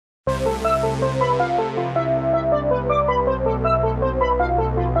Yeah.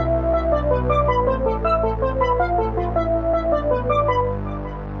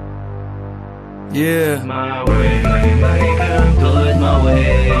 My way, money come towards my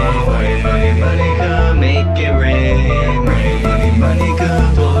way. Money come make it rain. Money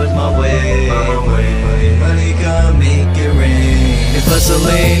come towards my way. Money come make it rain. If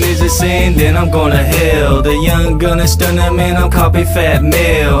hustling is a sin, then I'm going to hell. The young gunner stunner man, I'm copy fat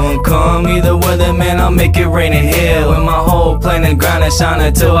male. Call me the weatherman, I'll make it rain in hell. And my whole planet grind and shine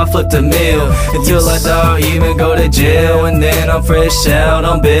until I flip the mill. Until I die or even go to jail. And then I'm fresh out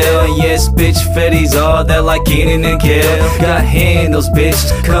on bail. And yes, bitch, Fetty's all that like Keenan and Kel. Got handles, bitch,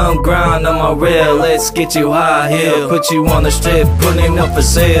 come grind on my rail. Let's get you high hill, put you on the strip, putting up for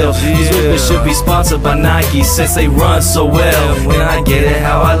sale. These whippers should be sponsored by Nike since they run so well. When I get it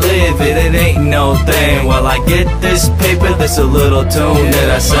how I live it, it ain't no thing. While I get this paper, this a little tune that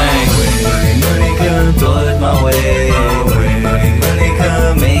I sing. Money come towards my way. Money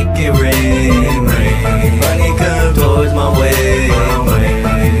come make it rain. Money come towards my way.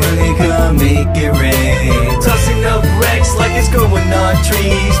 Money come make it rain. Tossing up racks like it's going on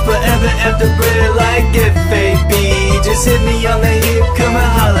trees. Forever after bread like FAB. Just hit me on the hip, come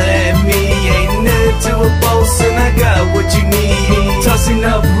and holler at me. Ain't nothing to a boss and I got what you need. Tossing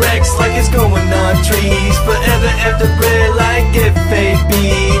up racks like it's going on trees. Forever after bread like FAB.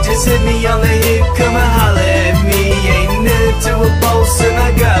 Just hit me on the hip, come and holler at me. Ain't nothing to a boss and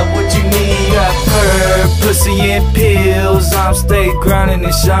I got what you need. Got purr, pussy and pills. I'm stay grinding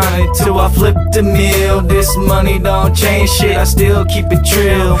and shining till I flip the mill. This money don't change shit, I still keep it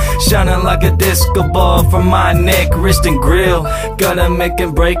trill. Shining like a disco ball from my neck, wrist and grill. Gotta make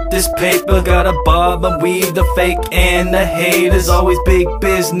and break this paper. Gotta bob and weave the fake and the haters. Always big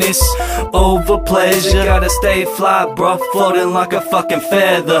business over pleasure. Gotta stay fly, bro, floating like a fucking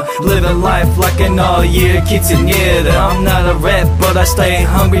feather. Living life like an all-year quinceañera. I'm not a rat, but I stay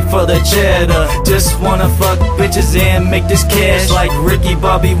hungry for the cheddar. Just wanna fuck bitches and make this cash. Like Ricky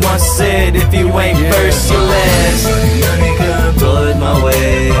Bobby once said, if you ain't first, you're last. Money come towards my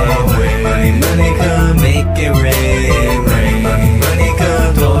way. Money come make it rain. Money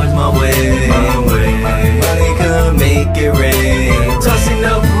come towards my way. Money come make it rain. Tossing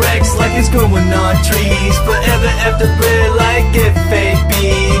up racks like it's going on trees. Forever after bread like FAB.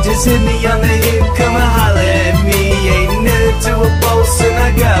 Just hit me on the hip, come and holler at me. Ain't nothing to a boss and I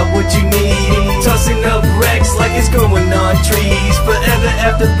got what you need. Tossing up racks like it's going on trees. Forever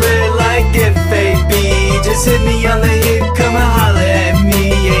after bread